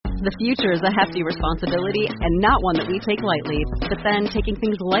The future is a hefty responsibility and not one that we take lightly. But then, taking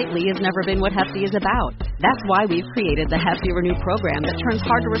things lightly has never been what Hefty is about. That's why we've created the Hefty Renew program that turns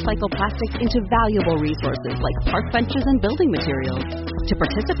hard-to-recycle plastics into valuable resources like park benches and building materials. To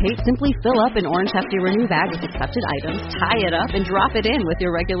participate, simply fill up an orange Hefty Renew bag with accepted items, tie it up, and drop it in with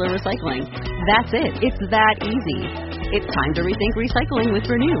your regular recycling. That's it. It's that easy. It's time to rethink recycling with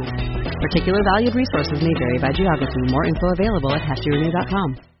Renew. Particular valued resources may vary by geography. More info available at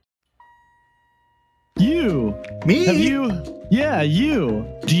heftyrenew.com. You. Me? Have you? Yeah, you.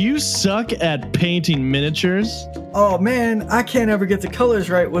 Do you suck at painting miniatures? Oh man, I can't ever get the colors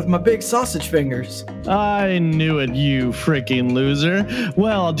right with my big sausage fingers. I knew it, you freaking loser.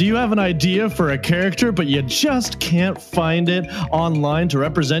 Well, do you have an idea for a character, but you just can't find it online to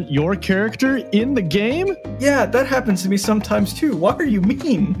represent your character in the game? Yeah, that happens to me sometimes too. Why are you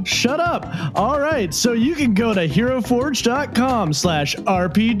mean? Shut up. All right, so you can go to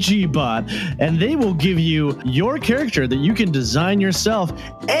heroforge.com/RPGBot, and they will give you your character that you can design yourself,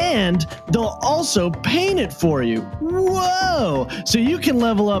 and they'll also paint it for you. Whoa! So you can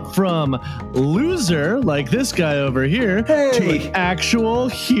level up from loser, like this guy over here, to an actual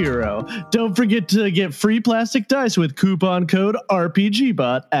hero. Don't forget to get free plastic dice with coupon code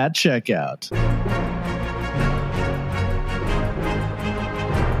RPGBot at checkout.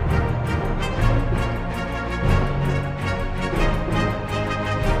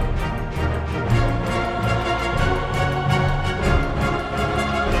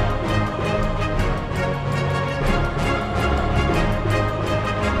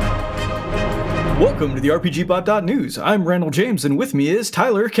 Welcome to the RPGBOT.News. I'm Randall James, and with me is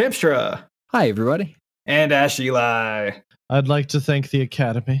Tyler Kempstra. Hi, everybody. And Ash Eli. I'd like to thank the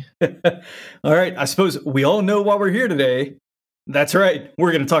Academy. All right, I suppose we all know why we're here today. That's right,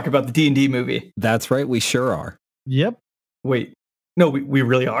 we're going to talk about the D&D movie. That's right, we sure are. Yep. Wait, no, we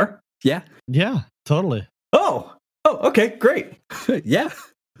really are? Yeah. Yeah, totally. Oh, okay, great. Yeah.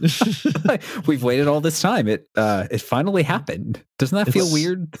 We've waited all this time. It finally happened. Doesn't that feel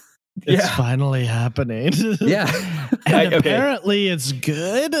weird? It's finally happening. Yeah. And apparently it's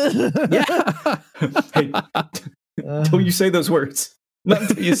good. Yeah. Hey, don't you say those words. Not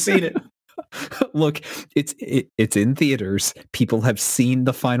until you've seen it. Look, it's in theaters. People have seen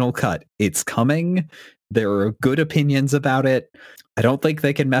the final cut. It's coming. There are good opinions about it. I don't think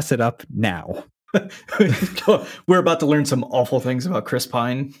they can mess it up now. We're about to learn some awful things about Chris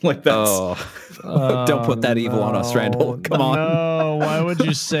Pine. Like that's. Don't put that evil on us, Randall. Come on. No, why would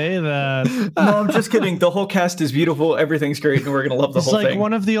you say that? No, I'm just kidding. The whole cast is beautiful. Everything's great, and we're gonna love the whole thing. It's like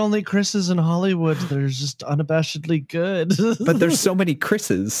one of the only Chris's in Hollywood that are just unabashedly good. But there's so many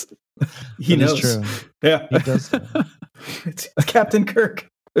Chris's. He knows. True. Yeah, he does. It's Captain Kirk.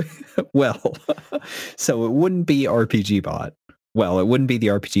 Well, so it wouldn't be RPGBot. Well, it wouldn't be the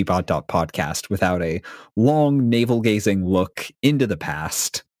RPGBOT.podcast without a long navel-gazing look into the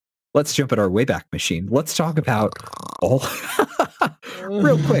past. Let's jump at our Wayback Machine. Let's talk about all...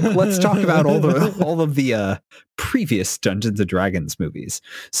 Real quick, let's talk about all of the previous Dungeons & Dragons movies.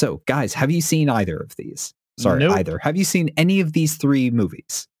 So, guys, have you seen either of these? Sorry, Nope. either. Have you seen any of these three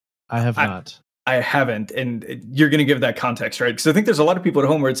movies? I have not. I haven't, and you're going to give that context, right? Because I think there's a lot of people at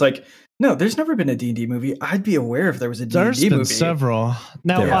home where it's like, no, there's never been a D&D movie. I'd be aware if there was a D&D movie. There's been several.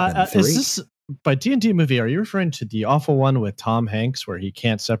 Now, is this by D&D movie? Are you referring to the awful one with Tom Hanks where he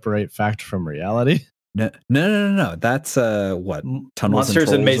can't separate fact from reality? No. That's what? Tunnels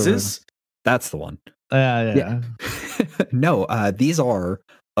Monsters and Mazes? That's the one. Yeah. No, these are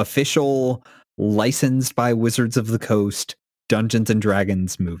official, licensed by Wizards of the Coast Dungeons and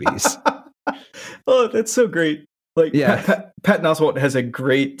Dragons movies. Oh, that's so great. Like, yeah. Pat Oswalt has a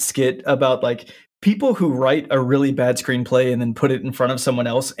great skit about like people who write a really bad screenplay and then put it in front of someone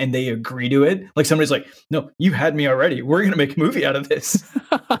else and they agree to it. Like somebody's like, no, you had me already. We're going to make a movie out of this.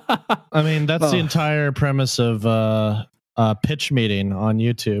 I mean, that's the entire premise of Pitch Meeting on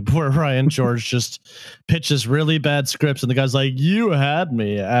YouTube, where Ryan George just pitches really bad scripts and the guy's like, you had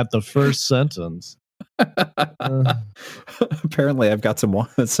me at the first sentence. Apparently I've got some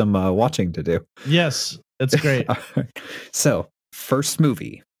watching to do. Yes, it's great. So, first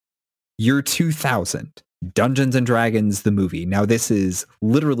movie, year 2000, Dungeons and Dragons, the movie. Now, this is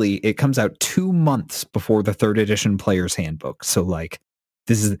literally, it comes out 2 months before the 3rd edition Player's Handbook. So, like,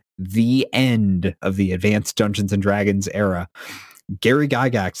 this is the end of the advanced Dungeons and Dragons era. Gary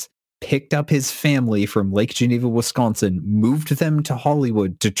Gygax picked up his family from Lake Geneva, Wisconsin, moved them to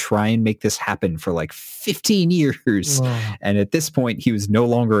Hollywood to try and make this happen for like 15 years. Whoa. And at this point, he was no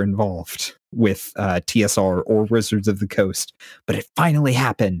longer involved with TSR or Wizards of the Coast. But it finally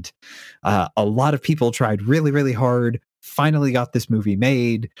happened. A lot of people tried really, really hard. finally got this movie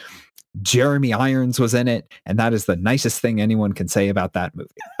made. Jeremy Irons was in it, and that is the nicest thing anyone can say about that movie.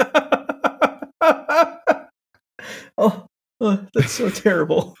 Oh, that's so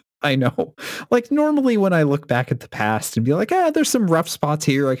terrible. I know. Like, normally when I look back at the past and be like, there's some rough spots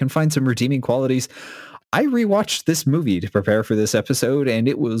here, I can find some redeeming qualities. I rewatched this movie to prepare for this episode, and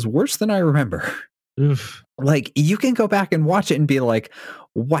it was worse than I remember. Oof. Like, you can go back and watch it and be like,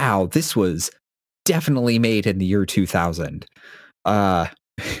 wow, this was definitely made in the year 2000.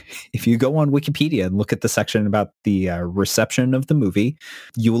 If you go on Wikipedia and look at the section about the reception of the movie,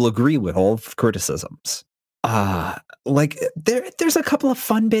 you will agree with all of the criticisms. Like there's a couple of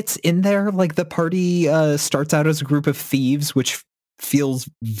fun bits in there. Like the party starts out as a group of thieves, which feels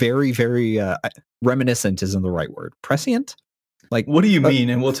very, very reminiscent isn't the right word. Prescient? Like, what do you mean?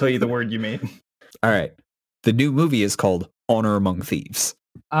 And we'll tell you the word you mean. All right. The new movie is called Honor Among Thieves.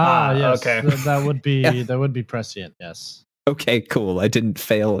 Yes. Okay. That would be prescient. Yes. Okay, cool. I didn't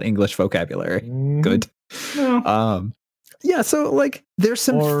fail English vocabulary. Mhm. Good. No. Yeah. So like, there's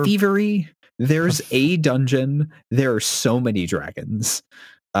some thievery. There's a dungeon. There are so many dragons.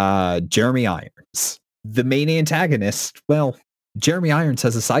 Jeremy Irons, the main antagonist. Well, Jeremy Irons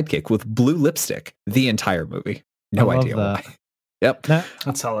has a sidekick with blue lipstick the entire movie. No idea why. Yep.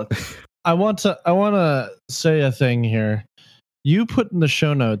 That's solid. I want to say a thing here. You put in the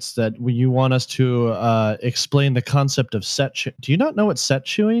show notes that you want us to explain the concept of set. Do you not know what set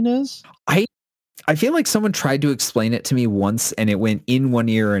chewing is? I feel like someone tried to explain it to me once and it went in one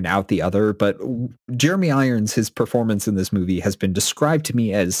ear and out the other, but Jeremy Irons, his performance in this movie has been described to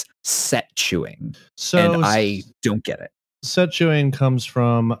me as set chewing. So and I don't get it. Set chewing comes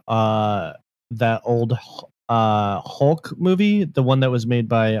from that old Hulk movie, the one that was made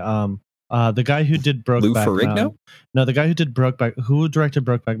by the guy who did Brokeback Mountain. No, the guy who did who directed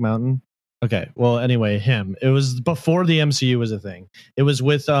Brokeback Mountain? Okay, well, anyway, him. It was before the MCU was a thing. It was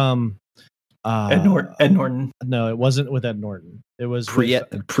with Ed Norton. No, it wasn't with Ed Norton. It was Ed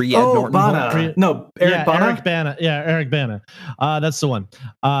Norton. Bana. Eric Bana. Eric Bana. Yeah, Eric Bana. That's the one.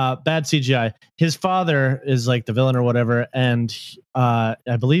 Bad CGI. His father is like the villain or whatever, and I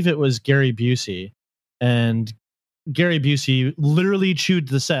believe it was Gary Busey. And Gary Busey literally chewed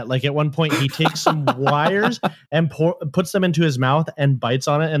the set. Like at one point, he takes some wires and puts them into his mouth and bites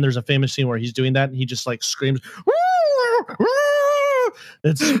on it. And there's a famous scene where he's doing that, and he just like screams.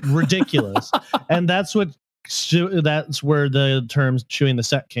 It's ridiculous. And that's where the term chewing the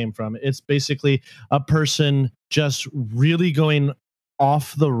set came from. It's basically a person just really going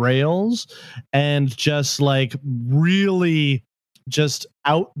off the rails and just like really just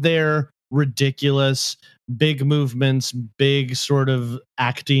out there, ridiculous, big movements, big sort of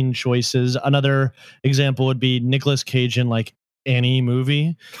acting choices. Another example would be Nicolas Cage in like any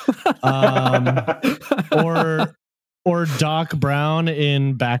movie. Or Doc Brown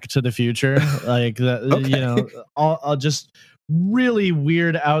in Back to the Future, like that. Okay. You know, all just really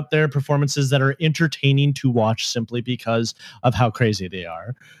weird out there performances that are entertaining to watch simply because of how crazy they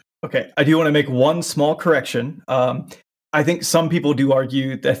are. Okay, I do want to make one small correction. I think some people do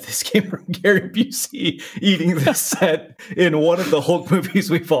argue that this came from Gary Busey eating the set in one of the Hulk movies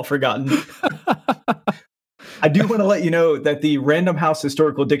we've all forgotten. I do want to let you know that the Random House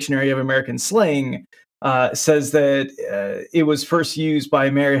Historical Dictionary of American Slang says that it was first used by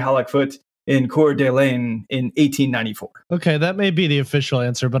Mary Hallock Foote in Coeur d'Alene in 1894. Okay, that may be the official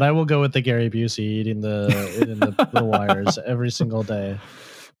answer, but I will go with the Gary Busey eating the wires every single day.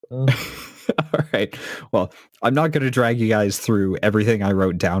 All right. Well, I'm not going to drag you guys through everything I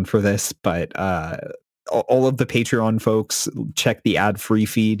wrote down for this, but all of the Patreon folks, check the ad-free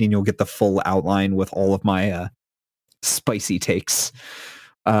feed and you'll get the full outline with all of my spicy takes.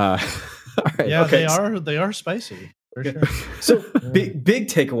 All right. Yeah, okay. They are spicy for sure. So big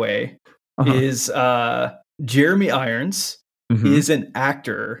takeaway is Jeremy Irons is an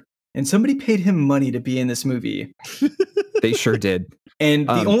actor, and somebody paid him money to be in this movie. They sure did. And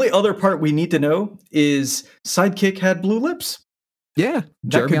the only other part we need to know is sidekick had blue lips. Yeah,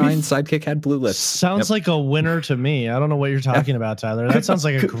 Jeremy Irons' sidekick had blue lips. Sounds like a winner to me. I don't know what you're talking about, Tyler. That sounds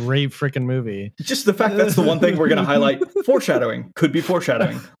like a great freaking movie. Just the fact that's the one thing we're going to highlight. Foreshadowing. Could be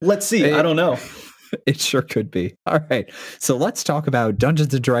foreshadowing. Let's see. I don't know. It sure could be. All right. So let's talk about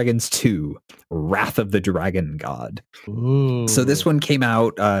Dungeons & Dragons 2, Wrath of the Dragon God. Ooh. So this one came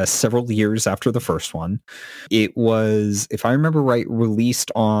out several years after the first one. It was, if I remember right,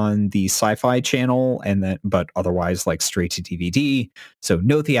 released on the Sci-Fi Channel, but otherwise like straight to DVD. So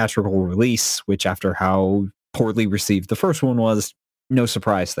no theatrical release, which after how poorly received the first one was, no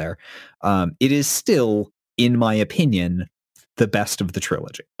surprise there. It is still, in my opinion, the best of the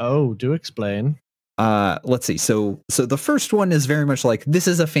trilogy. Oh, do explain. Let's see. So the first one is very much like, this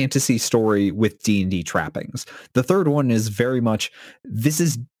is a fantasy story with D&D trappings. The third one is very much, this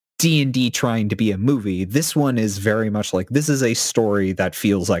is D&D trying to be a movie. This one is very much like, this is a story that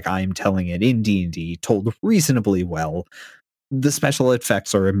feels like I'm telling it in D&D, told reasonably well. The special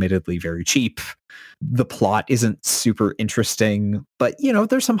effects are admittedly very cheap. The plot isn't super interesting, but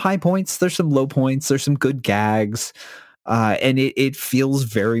there's some high points, there's some low points, there's some good gags, and it feels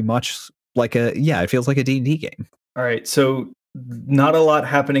very much like it feels like a D&D game. All right, so not a lot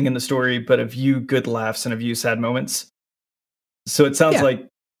happening in the story, but a few good laughs and a few sad moments. So it sounds like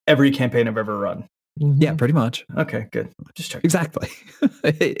every campaign I've ever run. Mm-hmm. Yeah, pretty much. Okay, good. Just check. Exactly.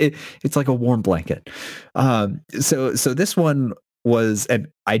 It's like a warm blanket. So this one was, and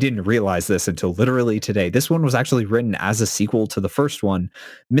I didn't realize this until literally today, this one was actually written as a sequel to the first one.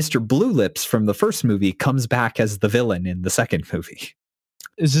 Mr. Blue Lips from the first movie comes back as the villain in the second movie.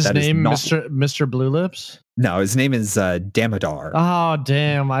 Is his name Mr. Blue Lips? No, his name is Damodar. Oh,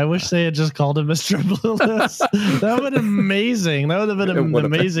 damn. I wish they had just called him Mr. Blue Lips. That would have been amazing. That would have been an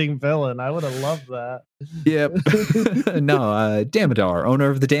amazing villain. I would have loved that. Yep. No, Damodar, owner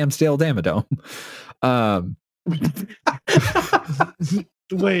of the Damsdale Damodome.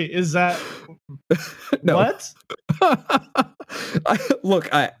 Wait, is that... No. What?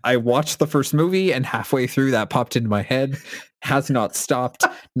 I watched the first movie and halfway through that popped into my head. Has not stopped.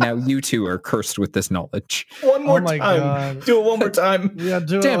 Now you two are cursed with this knowledge. One more time. God. Do it one more time. Yeah,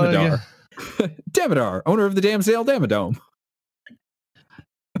 do Damodar. Damodar, owner of the Damsdale Damodome.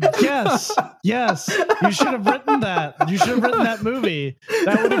 Yes. You should have written that. You should have written that movie.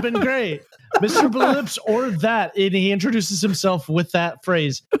 That would have been great. Mr. Blue Lips or that. And he introduces himself with that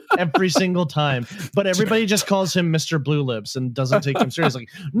phrase every single time. But everybody just calls him Mr. Blue Lips and doesn't take him seriously.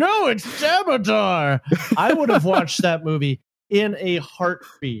 No, it's Damodar. I would have watched that movie in a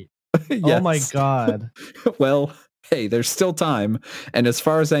heartbeat. Yes. Oh my God. Well, hey, there's still time. And as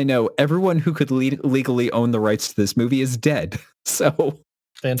far as I know, everyone who could legally own the rights to this movie is dead. So...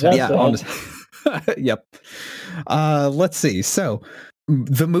 Fantastic. Yeah, yep. Let's see. So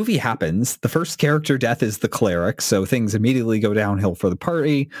the movie happens. The first character death is the cleric, so things immediately go downhill for the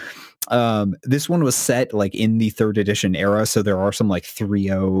party. This one was set like in the 3rd edition era, so there are some like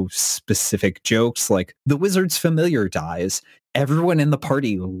 3.0 specific jokes, like the wizard's familiar dies. Everyone in the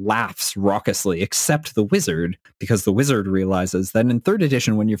party laughs raucously except the wizard, because the wizard realizes that in 3rd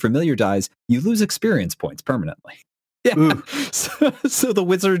edition, when your familiar dies, you lose experience points permanently. Yeah. So the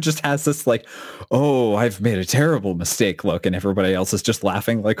wizard just has this like, oh, I've made a terrible mistake look, and everybody else is just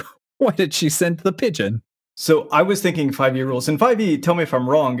laughing like, why did she send the pigeon? So I was thinking 5e rules. In 5e, tell me if I'm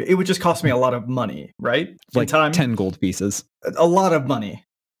wrong, it would just cost me a lot of money, right? Like time? 10 gold pieces. A lot of money.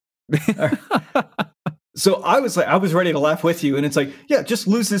 So I was ready to laugh with you, and it's like, yeah, just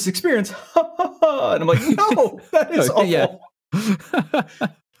lose this experience. And I'm like, no, that is awful. Yeah.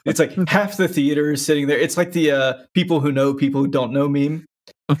 It's like half the theater is sitting there. It's like the people who know people who don't know meme.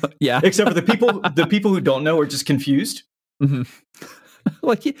 Yeah. Except for the people who don't know are just confused. Mm-hmm.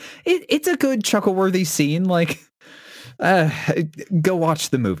 Like it's a good chuckle-worthy scene. Like, go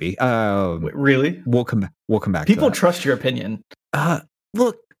watch the movie. Really? We'll come back. People trust your opinion.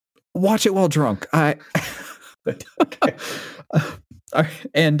 Look, watch it while drunk. Okay.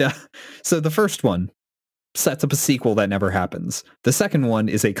 And so the first one sets up a sequel that never happens. The second one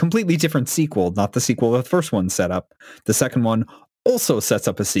is a completely different sequel, not the sequel the first one set up. The second one also sets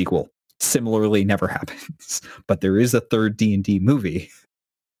up a sequel. Similarly, never happens. But there is a third D&D movie.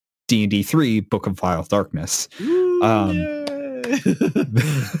 D&D 3, Book of Vile Darkness. Wait.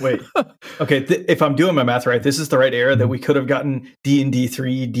 Okay, if I'm doing my math right, this is the right era that we could have gotten D&D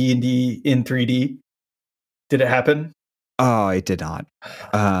 3, D&D in 3D. Did it happen? Oh, it did not.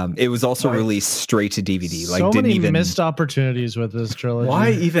 It was also released straight to DVD. Like, so many missed opportunities with this trilogy.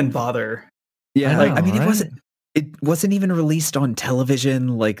 Why even bother? Yeah, it wasn't even released on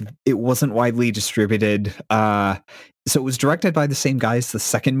television. Like, it wasn't widely distributed. So it was directed by the same guy as the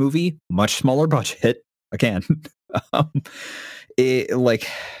second movie, much smaller budget. Again, it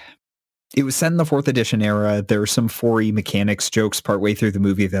was set in the 4th edition era. There are some 4E mechanics jokes partway through the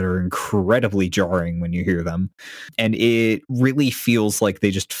movie that are incredibly jarring when you hear them. And it really feels like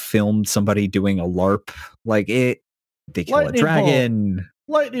they just filmed somebody doing a LARP. Like they kill a dragon.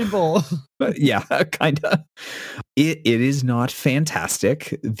 Lightning bolt. Yeah, kind of. It is not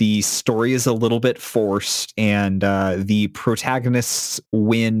fantastic. The story is a little bit forced, and the protagonists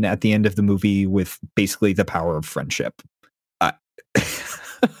win at the end of the movie with basically the power of friendship.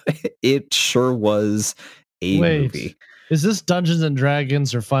 It sure was a movie. Is this Dungeons and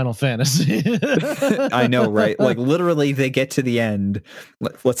Dragons or Final Fantasy? I know, right? Like, literally, they get to the end.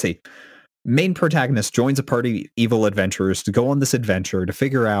 Let's see. main protagonist joins a party of evil adventurers to go on this adventure to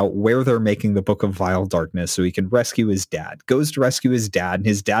figure out where they're making the Book of Vile Darkness so he can rescue his dad. Goes to rescue his dad, and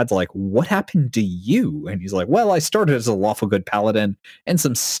his dad's like, what happened to you? And he's like, well, I started as a lawful good paladin, and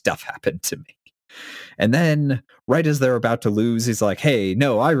some stuff happened to me. And then, right as they're about to lose, he's like, hey,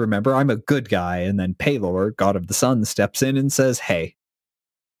 no, I remember, I'm a good guy. And then Pelor, god of the sun, steps in and says, hey,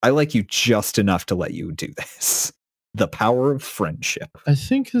 I like you just enough to let you do this. The power of friendship. I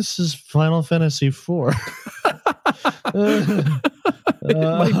think this is Final Fantasy IV. It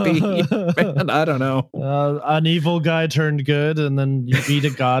might be. Man, I don't know. An evil guy turned good, and then you beat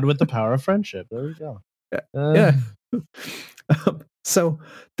a god with the power of friendship. There we go. Yeah. So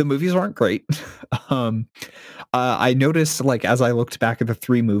the movies aren't great. I noticed, like, as I looked back at the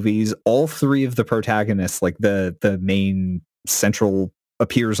 3 movies, all 3 of the protagonists, like the main central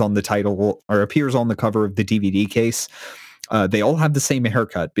appears on the title or appears on the cover of the DVD case. They all have the same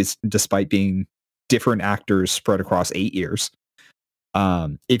haircut, despite being different actors spread across 8 years.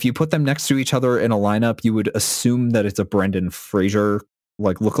 If you put them next to each other in a lineup, you would assume that it's a Brendan Fraser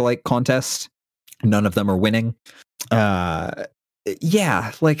like lookalike contest. None of them are winning.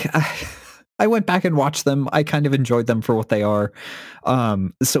 Yeah, like I went back and watched them. I kind of enjoyed them for what they are.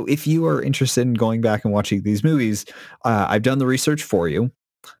 So if you are interested in going back and watching these movies, I've done the research for you.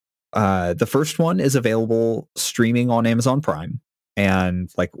 The first one is available streaming on Amazon Prime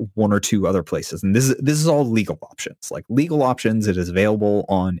and like 1 or 2 other places. And this is all legal options. Like legal options, it is available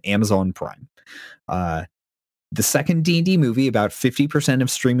on Amazon Prime. The second D&D movie, about 50% of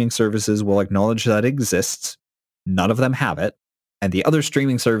streaming services will acknowledge that it exists. None of them have it. And the other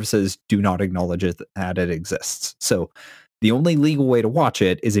streaming services do not acknowledge that it exists. So the only legal way to watch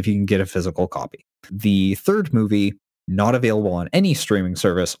it is if you can get a physical copy. The third movie, not available on any streaming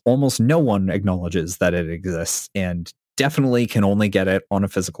service. Almost no one acknowledges that it exists, and definitely can only get it on a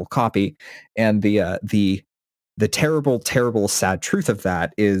physical copy. And the terrible, terrible, sad truth of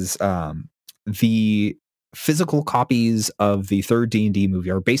that is the physical copies of the third D&D movie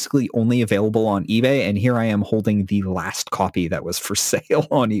are basically only available on eBay, and here I am holding the last copy that was for sale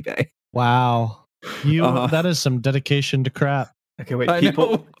on eBay. Wow. That is some dedication to crap. Okay, wait,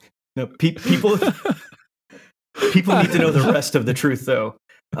 people need to know the rest of the truth though.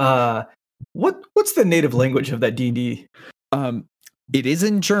 What's the native language of that D&D? It is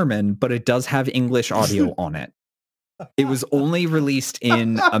in German, but it does have English audio on it. It was only released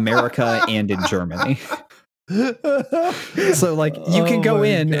in America and in Germany. So like you can go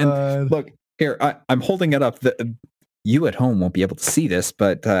in and look here. I'm holding it up. You at home won't be able to see this,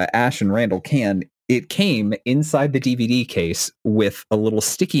 but Ash and Randall can. It came inside the DVD case with a little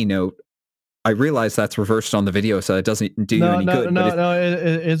sticky note. I realize that's reversed on the video, so it doesn't do you any good.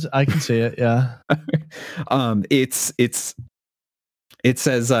 It's I can see it. Yeah. It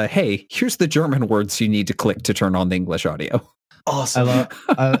says, "Hey, here's the German words you need to click to turn on the English audio." Awesome.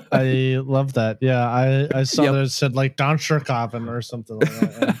 I love that. Yeah, I saw that it said like Doncherkoven or something like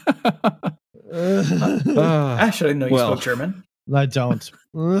that. Ash, I didn't know you spoke German. I don't.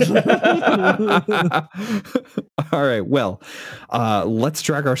 All right. Well, let's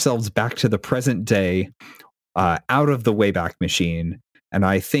drag ourselves back to the present day, out of the Wayback Machine. And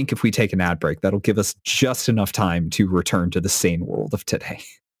I think if we take an ad break, that'll give us just enough time to return to the sane world of today.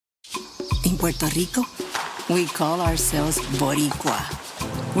 In Puerto Rico, we call ourselves Boricua.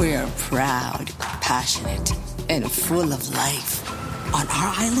 We're proud, passionate, and full of life. On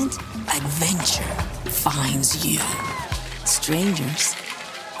our island, adventure finds you. Strangers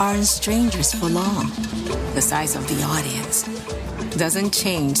aren't strangers for long. The size of the audience doesn't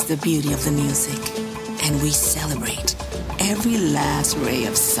change the beauty of the music, and we celebrate every last ray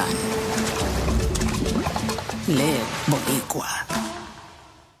of sun. Live Boricua.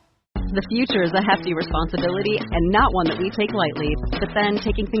 The future is a hefty responsibility and not one that we take lightly. But then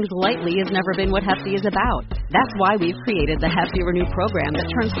taking things lightly has never been what Hefty is about. That's why we've created the Hefty Renew program that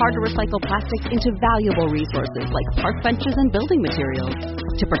turns hard-to-recycle plastics into valuable resources like park benches and building materials.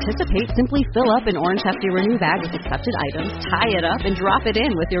 To participate, simply fill up an orange Hefty Renew bag with accepted items, tie it up, and drop it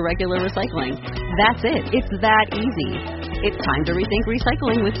in with your regular recycling. That's it. It's that easy. It's time to rethink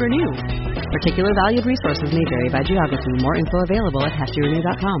recycling with Renew. Particular valued resources may vary by geography. More info available at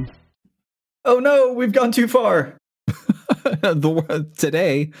heftyrenew.com. Oh no, we've gone too far.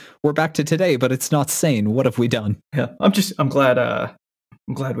 Today, we're back to today, but it's not sane. What have we done? Yeah, I'm glad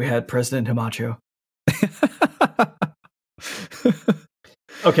we had President Hamacho.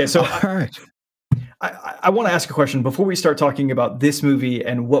 Okay, so all right. I want to ask a question before we start talking about this movie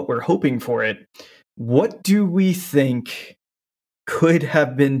and what we're hoping for it. What do we think could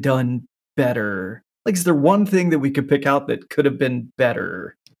have been done better? Like, is there one thing that we could pick out that could have been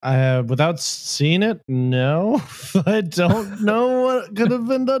better? Without seeing it, no. I don't know what could have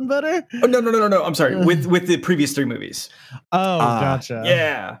been done better. Oh, no. I'm sorry. With the previous 3 movies. Oh, gotcha.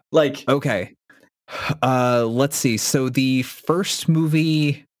 Yeah. Like, Okay. Let's see. So the first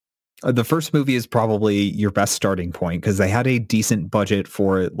movie is probably your best starting point because they had a decent budget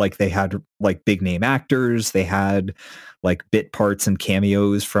for it. Like they had like big name actors. They had like bit parts and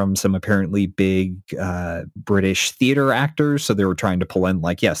cameos from some apparently big British theater actors. So they were trying to pull in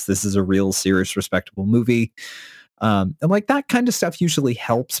like, yes, this is a real serious, respectable movie. And like that kind of stuff usually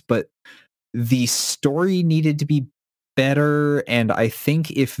helps, but the story needed to be better. And I think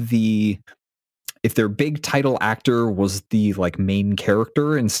if their big title actor was the like main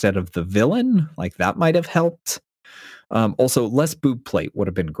character instead of the villain, like that might have helped. Also, less boob plate would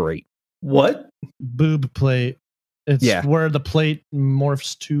have been great. what? Boob plate. It's Yeah. where the plate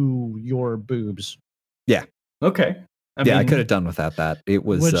morphs to your boobs. Yeah. Okay. I could have done without that. It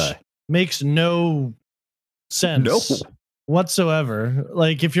was Which makes no sense whatsoever.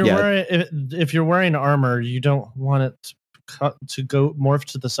 Like if you're wearing armor, you don't want it to go morph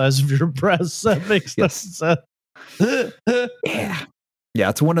to the size of your breasts. That makes no sense. Yeah,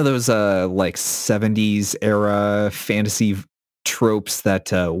 it's one of those like 70s era fantasy tropes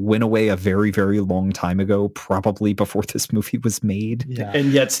that went away a very, very long time ago, probably before this movie was made. Yeah.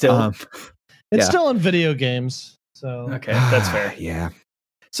 And yet still. It's still in video games. So Okay, that's fair. Yeah.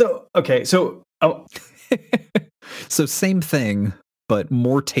 So, okay. So, So same thing, but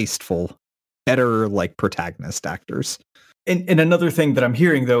more tasteful, better like protagonist actors. And another thing that I'm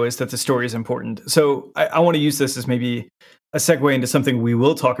hearing, though, is that the story is important. So I want to use this as maybe a segue into something we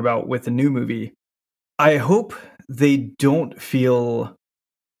will talk about with the new movie. I hope they don't feel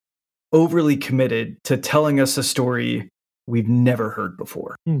overly committed to telling us a story we've never heard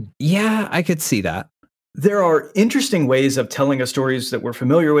before. Yeah, I could see that. There are interesting ways of telling us stories that we're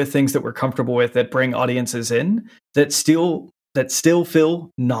familiar with, things that we're comfortable with, that bring audiences in, that still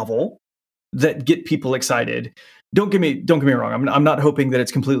feel novel, that get people excited. Don't get me wrong. I'm not hoping that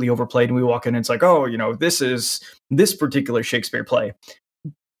it's completely overplayed and we walk in and it's like, oh, this is this particular Shakespeare play.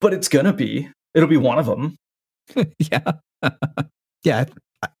 But it'll be one of them. Yeah. Yeah.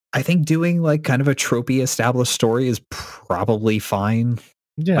 I think doing like kind of a tropey established story is probably fine.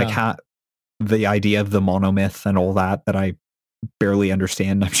 yeah. Like the idea of the monomyth and all that I barely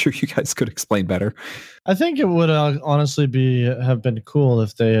understand. I'm sure you guys could explain better. I think it would honestly have been cool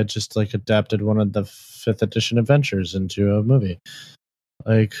if they had just like adapted one of the 5th edition adventures into a movie,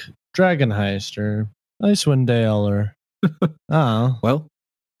 like Dragon Heist or Icewind Dale or Well,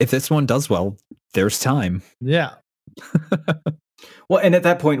 if this one does well, there's time. Yeah. Well, and at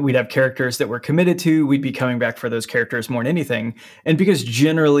that point, we'd have characters that we're committed to. We'd be coming back for those characters more than anything. And because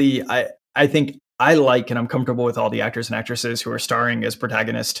generally, I think I like and I'm comfortable with all the actors and actresses who are starring as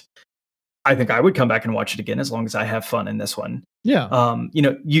protagonist, I think I would come back and watch it again as long as I have fun in this one. Yeah.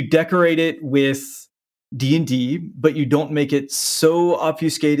 You decorate it with D&D, but you don't make it so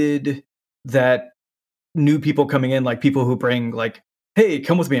obfuscated that new people coming in, like people who bring like, hey,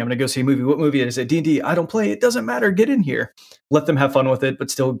 come with me, I'm going to go see a movie. What movie is it? D&D? I don't play. It doesn't matter. Get in here. Let them have fun with it, but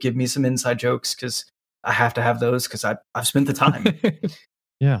still give me some inside jokes because I have to have those because I've spent the time.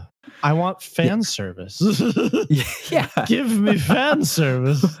 Yeah. I want fan service. Yeah. Give me fan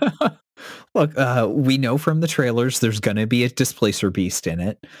service. Look, we know from the trailers there's going to be a Displacer Beast in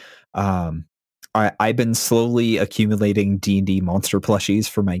it. I've been slowly accumulating D&D monster plushies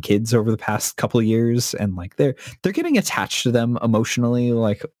for my kids over the past couple of years, and like they're getting attached to them emotionally.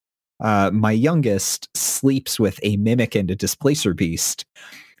 Like my youngest sleeps with a mimic and a Displacer Beast,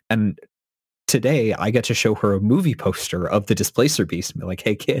 and today I get to show her a movie poster of the Displacer Beast and be like,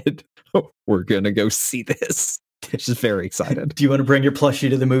 hey kid, we're gonna go see this. She's very excited. Do you want to bring your plushie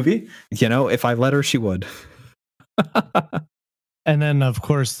to the movie? If I let her, she would. And then, of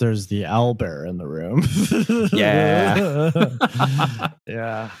course, there's the owlbear in the room. Yeah.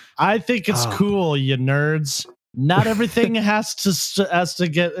 Yeah. I think it's cool, you nerds. Not everything has to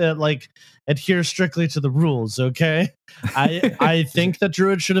get adhere strictly to the rules, okay? I think that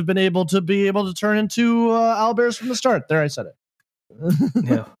Druid should have been able to turn into owlbears from the start. There, I said it.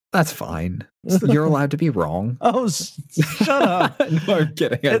 Yeah. That's fine. You're allowed to be wrong. Oh, shut up. No, I'm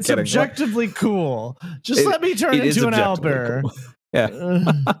kidding. It's objectively cool. Just let me turn into an owlbear. Cool.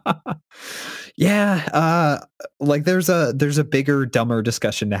 Yeah. Yeah. Like there's a bigger, dumber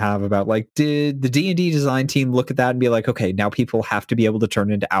discussion to have about like, did the D&D design team look at that and be like, okay, now people have to be able to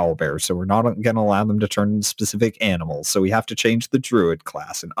turn into owlbears, so we're not going to allow them to turn into specific animals, so we have to change the druid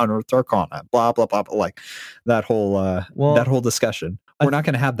class and unearthed arcana, blah blah blah, like that whole discussion. We're not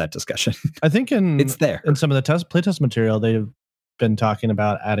going to have that discussion. I think it's there in some of the playtest material, they been talking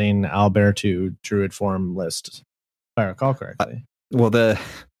about adding owlbear to druid form list, if I recall correctly. Well, the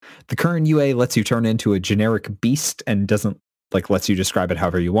current UA lets you turn into a generic beast and doesn't lets you describe it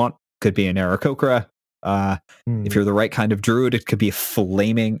however you want. Could be an Aarakocra. If you're the right kind of druid, it could be a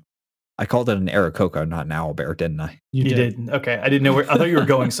flaming. I called it an Aarakocra, not an owlbear, didn't I? You did. Okay, I didn't know where. I thought you were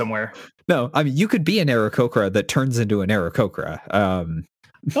going somewhere. No, I mean you could be an Aarakocra that turns into an Aarakocra. I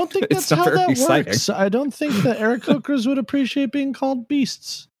don't think that's how that works. I don't think the Aarakocras would appreciate being called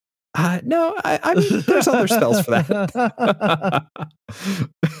beasts. No, I mean, there's other spells for that.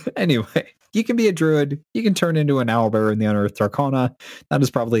 Anyway, you can be a druid. You can turn into an owlbear in the Unearthed Arcana. That is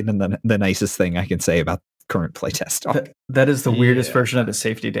probably the nicest thing I can say about current playtest talk. That is the weirdest version of the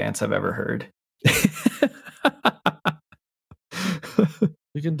safety dance I've ever heard.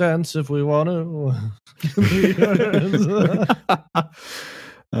 We can dance if we want to.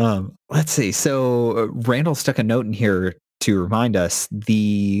 Let's see. So Randall stuck a note in here to remind us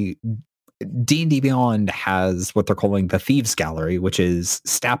the D&D Beyond has what they're calling the Thieves Gallery, which is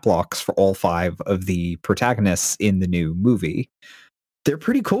stat blocks for all 5 of the protagonists in the new movie. They're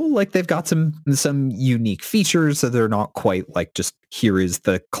pretty cool. They've got some unique features, so they're not quite just here is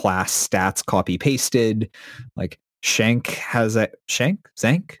the class stats copy pasted. Shank has a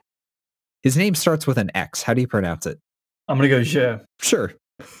Zank. His name starts with an X. How do you pronounce it? I'm gonna go Je. Sure.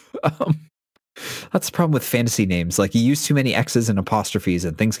 That's the problem with fantasy names. You use too many X's and apostrophes,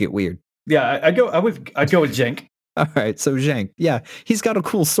 and things get weird. Yeah, I'd go with Jenk. All right, so Zhank. Yeah, he's got a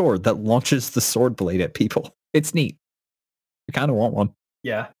cool sword that launches the sword blade at people. It's neat. I kind of want one.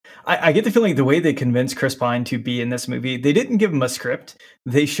 Yeah. I get the feeling the way they convinced Chris Pine to be in this movie, they didn't give him a script.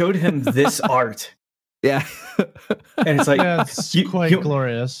 They showed him this art. Yeah. And it's it's quite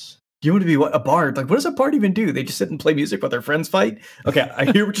glorious. You want to be a bard? What does a bard even do? They just sit and play music while their friends fight? Okay, I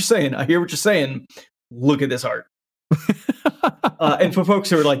hear what you're saying. Look at this art. And for folks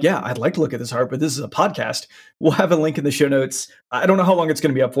who are yeah, I'd like to look at this art, but this is a podcast, we'll have a link in the show notes. I don't know how long it's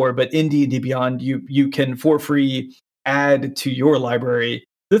going to be up for, but in D&D Beyond, you can for free add to your library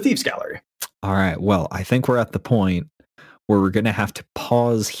the Thieves Gallery. All right. Well, I think we're at the point where we're going to have to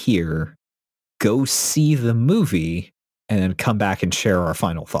pause here, go see the movie, and then come back and share our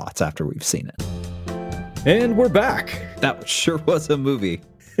final thoughts after we've seen it. And we're back. That sure was a movie.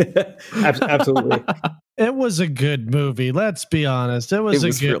 Absolutely. It was a good movie. Let's be honest. It was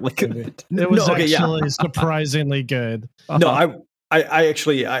really good. It was surprisingly good. No, I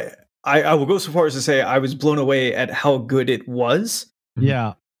will go so far as to say I was blown away at how good it was.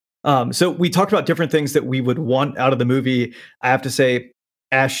 Yeah. So we talked about different things that we would want out of the movie. I have to say,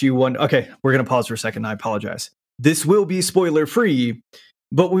 Ash, you won. Okay, we're going to pause for a second. I apologize. This will be spoiler free,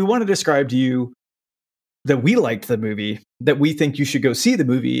 but we want to describe to you that we liked the movie, that we think you should go see the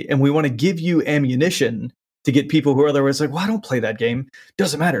movie, and we want to give you ammunition to get people who are otherwise well, I don't play that game.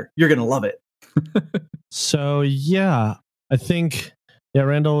 Doesn't matter. You're going to love it. So, yeah, I think,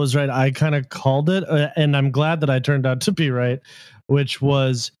 Randall was right. I kind of called it, and I'm glad that I turned out to be right, which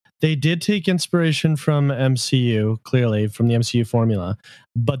was they did take inspiration from MCU, clearly, from the MCU formula,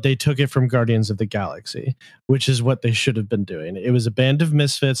 but they took it from Guardians of the Galaxy, which is what they should have been doing. It was a band of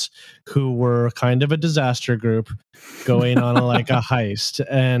misfits who were kind of a disaster group going on a heist,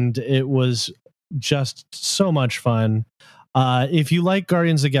 and it was just so much fun. If you like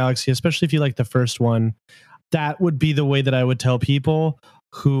Guardians of the Galaxy, especially if you like the first one, that would be the way that I would tell people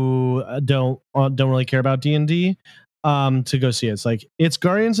who don't really care about D&D to go see it. It's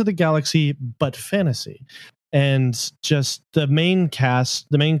Guardians of the Galaxy but fantasy, and just the main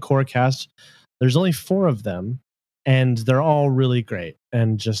core cast, there's only 4 of them, and they're all really great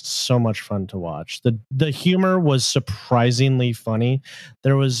and just so much fun to watch. The humor was surprisingly funny.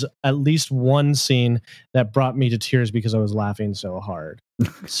 There was at least one scene that brought me to tears because I was laughing so hard.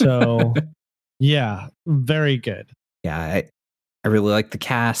 So yeah, very good. Yeah, I really like the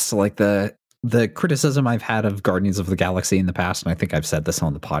cast. The criticism I've had of Guardians of the Galaxy in the past, and I think I've said this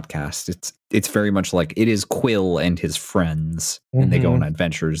on the podcast, it's very much it is Quill and his friends, and they go on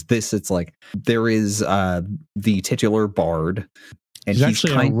adventures. It's there is the titular bard, and he's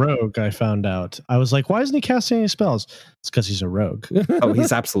actually a rogue. I found out. I was like, why isn't he casting any spells? It's because he's a rogue. Oh,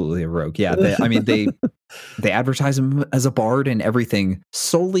 he's absolutely a rogue. Yeah, they advertise him as a bard and everything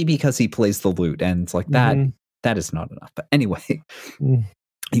solely because he plays the lute, and it's that is not enough. But anyway.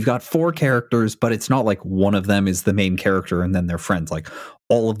 You've got 4 characters, but it's not one of them is the main character and then their friends.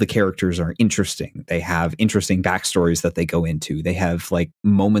 All of the characters are interesting. They have interesting backstories that they go into. They have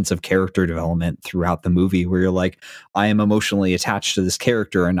moments of character development throughout the movie where you're I am emotionally attached to this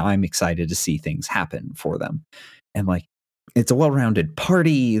character and I'm excited to see things happen for them. And it's a well-rounded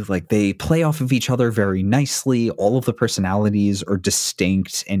party. Like they play off of each other very nicely. All of the personalities are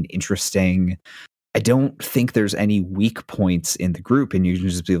distinct and interesting. I don't think there's any weak points in the group, and you can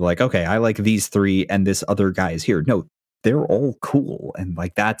just be like, okay, I like these three and this other guy is here. No, they're all cool. And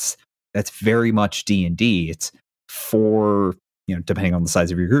like, that's very much D&D. It's for, depending on the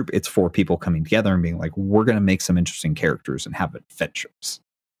size of your group, it's for people coming together and being like, we're going to make some interesting characters and have adventures.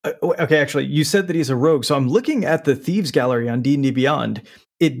 Okay, actually, you said that he's a rogue. So I'm looking at the Thieves gallery on D&D Beyond.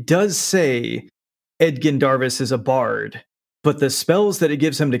 It does say Edgin Darvis is a bard, but the spells that it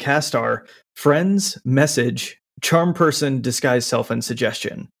gives him to cast are Friends, Message, Charm Person, Disguise Self, and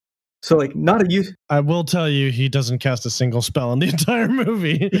Suggestion. So, like, not a use. I will tell you, he doesn't cast a single spell in the entire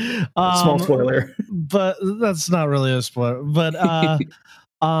movie. Small spoiler. But that's not really a spoiler. But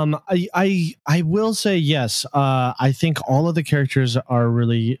I will say yes. I think all of the characters are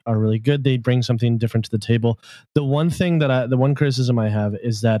really good. They bring something different to the table. The one criticism I have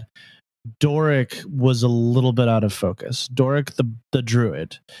is that Doric was a little bit out of focus. Doric, the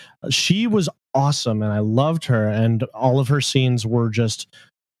druid, she was awesome, and I loved her, and all of her scenes were just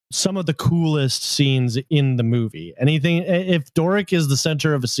some of the coolest scenes in the movie. If Doric is the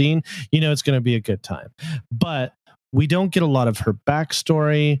center of a scene, it's going to be a good time. But we don't get a lot of her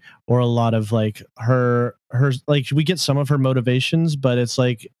backstory or a lot of like her like we get some of her motivations, but it's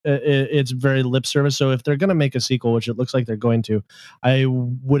like it's very lip service. So if they're going to make a sequel, which it looks like they're going to, I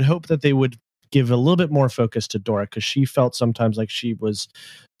would hope that they would give a little bit more focus to Dora, because she felt sometimes like she was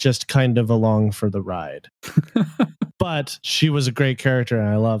just kind of along for the ride. But she was a great character and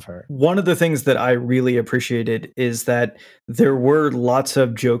I love her. One of the things that I really appreciated is that there were lots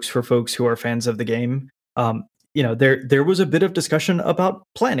of jokes for folks who are fans of the game. There was a bit of discussion about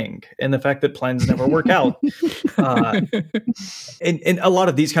planning and the fact that plans never work out, and a lot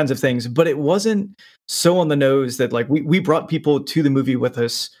of these kinds of things. But it wasn't so on the nose that like we brought people to the movie with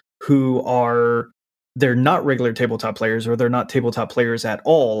us who they're not regular tabletop players, or they're not tabletop players at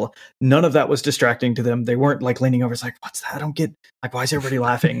all. None of that was distracting to them. They weren't like leaning over. It's like, what's that? I don't get, like, why is everybody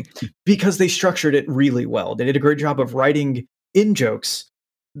laughing? Because they structured it really well. They did a great job of writing in jokes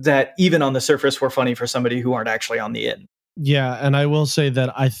that even on the surface were funny for somebody who aren't actually on the in. Yeah, and I will say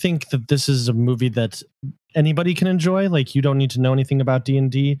that I think that this is a movie that anybody can enjoy. Like, you don't need to know anything about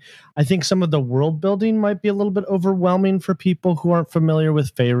D&D. I think some of the world building might be a little bit overwhelming for people who aren't familiar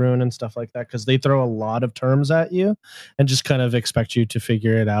with Faerun and stuff like that, because they throw a lot of terms at you and just kind of expect you to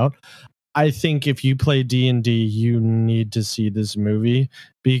figure it out. I think if you play D&D, you need to see this movie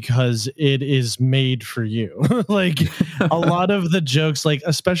because it is made for you. Like a lot of the jokes, like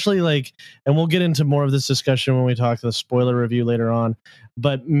especially like, and we'll get into more of this discussion when we talk the spoiler review later on.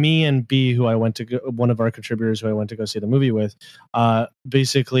 But me and B, who I went to one of our contributors who I went to go see the movie with,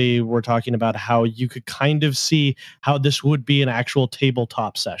 basically we're talking about how you could kind of see how this would be an actual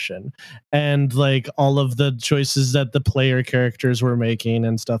tabletop session, and like all of the choices that the player characters were making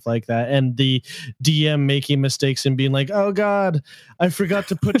and stuff like that, and the DM making mistakes and being like, "Oh God, I forgot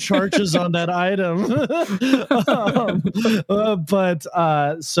to put charges on that item."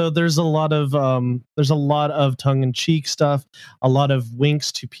 So there's a lot of tongue-in-cheek stuff, a lot of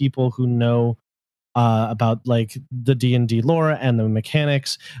winks to people who know about like the D&D lore and the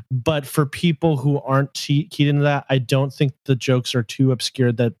mechanics. But for people who aren't keyed into that, I don't think the jokes are too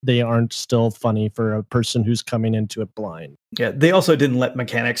obscure that they aren't still funny for a person who's coming into it blind. Yeah, they also didn't let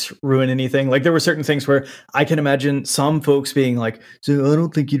mechanics ruin anything. Like there were certain things where I can imagine some folks being like, "So I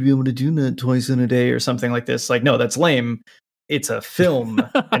don't think you'd be able to do that twice in a day," or something like this. Like, no, that's lame. It's a film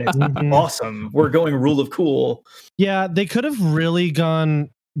and it's awesome. We're going rule of cool. Yeah, they could have really gone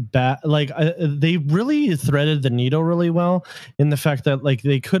back. Like they really threaded the needle really well in the fact that like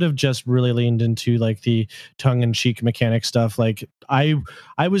they could have just really leaned into like the tongue-in-cheek mechanic stuff. Like I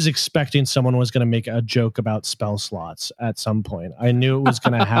was expecting someone was going to make a joke about spell slots at some point. I knew it was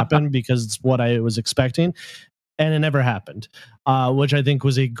going to happen because it's what I was expecting. And it never happened, which I think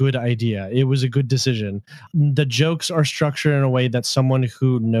was a good idea. It was a good decision. The jokes are structured in a way that someone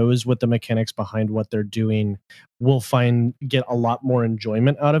who knows what the mechanics behind what they're doing will get a lot more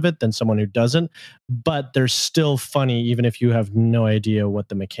enjoyment out of it than someone who doesn't. But they're still funny, even if you have no idea what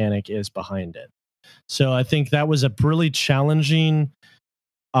the mechanic is behind it. So I think that was a really challenging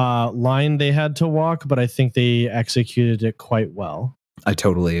line they had to walk, but I think they executed it quite well. I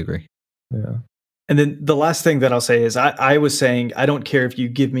totally agree. Yeah. And then the last thing that I'll say is I was saying, I don't care if you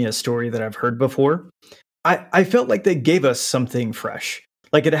give me a story that I've heard before. I felt like they gave us something fresh.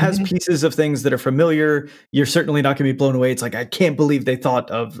 Like it has pieces of things that are familiar. You're certainly not going to be blown away. It's like, I can't believe they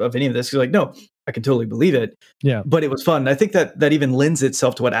thought of any of this. You're like, no, I can totally believe it. Yeah. But it was fun. I think that even lends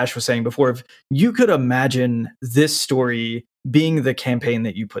itself to what Ash was saying before. If you could imagine this story being the campaign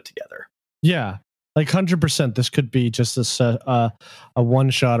that you put together. Yeah. Like 100%, this could be just a one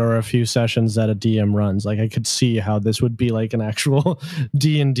shot or a few sessions that a DM runs. Like I could see how this would be like an actual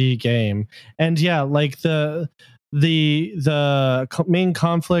D&D game. And yeah, like the main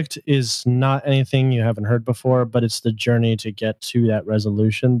conflict is not anything you haven't heard before, but it's the journey to get to that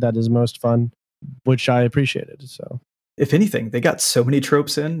resolution that is most fun, which I appreciated. So if anything, they got so many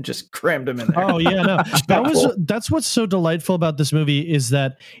tropes in, just crammed them in there. Oh yeah, no. That's what's so delightful about this movie is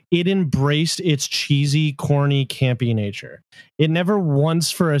that it embraced its cheesy, corny, campy nature. It never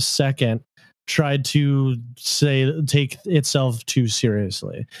once for a second tried to take itself too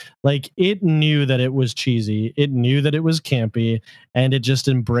seriously. Like it knew that it was cheesy, it knew that it was campy, and it just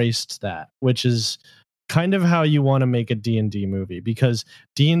embraced that, which is kind of how you want to make a D&D movie, because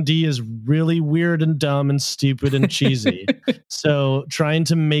D&D is really weird and dumb and stupid and cheesy. So trying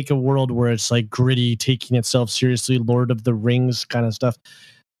to make a world where it's like gritty, taking itself seriously, Lord of the Rings kind of stuff,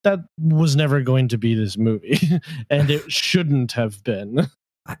 that was never going to be this movie. And it shouldn't have been.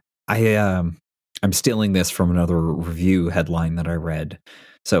 I'm stealing this from another review headline that I read.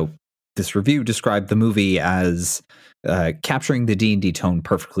 So this review described the movie as capturing the D&D tone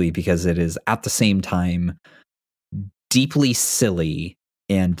perfectly because it is at the same time deeply silly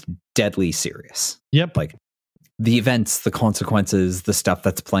and deadly serious. Yep. Like the events, the consequences, the stuff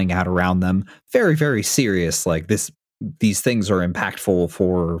that's playing out around them, very, very serious. Like these things are impactful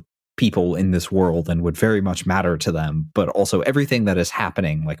for people in this world and would very much matter to them. But also everything that is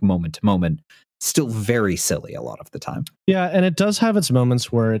happening, like moment to moment, still very silly a lot of the time. Yeah, and it does have its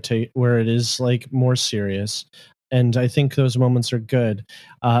moments where it is like more serious. And I think those moments are good,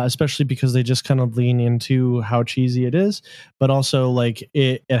 especially because they just kind of lean into how cheesy it is, but also like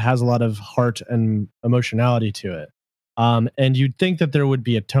it has a lot of heart and emotionality to it. And you'd think that there would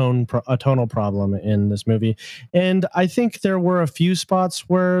be a tonal problem in this movie. And I think there were a few spots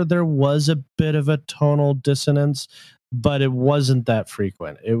where there was a bit of a tonal dissonance, but it wasn't that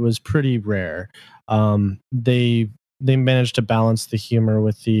frequent. It was pretty rare. They managed to balance the humor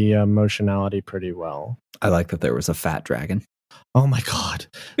with the emotionality pretty well. I like that there was a fat dragon. Oh my god,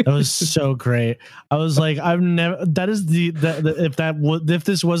 that was so great! I was like, I've never. That is if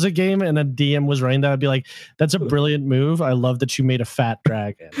this was a game and a DM was running that, I'd be like, that's a brilliant move. I love that you made a fat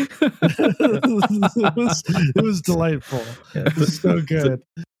dragon. it was delightful. It was so good.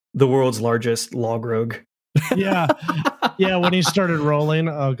 The world's largest log rogue. Yeah. When he started rolling,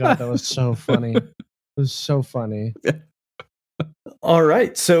 oh god, that was so funny. It was so funny. All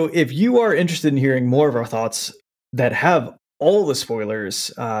right. So if you are interested in hearing more of our thoughts that have all the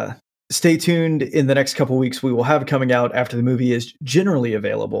spoilers, stay tuned. In the next couple weeks, we will have coming out after the movie is generally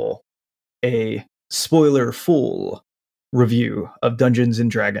available a spoiler full review of Dungeons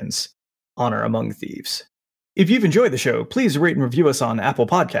and Dragons: Honor Among Thieves. If you've enjoyed the show, please rate and review us on Apple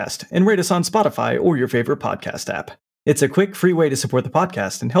Podcast and rate us on Spotify or your favorite podcast app. It's a quick, free way to support the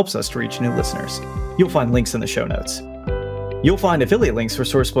podcast and helps us to reach new listeners. You'll find links in the show notes. You'll find affiliate links for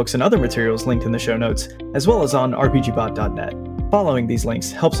source books and other materials linked in the show notes, as well as on RPGBOT.net. Following these links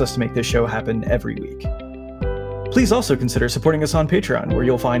helps us to make this show happen every week. Please also consider supporting us on Patreon, where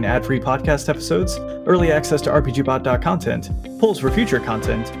you'll find ad-free podcast episodes, early access to RPGBOT content, polls for future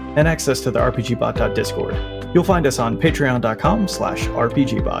content, and access to the RPGBOT.Discord. You'll find us on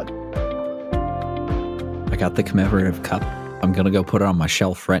patreon.com/RPGBOT. I got the commemorative cup. I'm going to go put it on my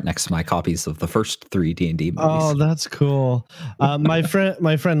shelf right next to my copies of the first 3 D&D movies. Oh, that's cool. My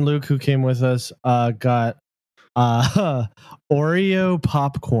friend Luke, who came with us, got Oreo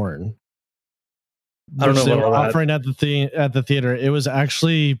popcorn. I don't know they what were all that. offering at the theater. It was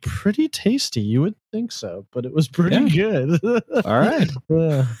actually pretty tasty. You would think so, but it was pretty good. All right.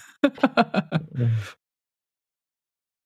 Yeah.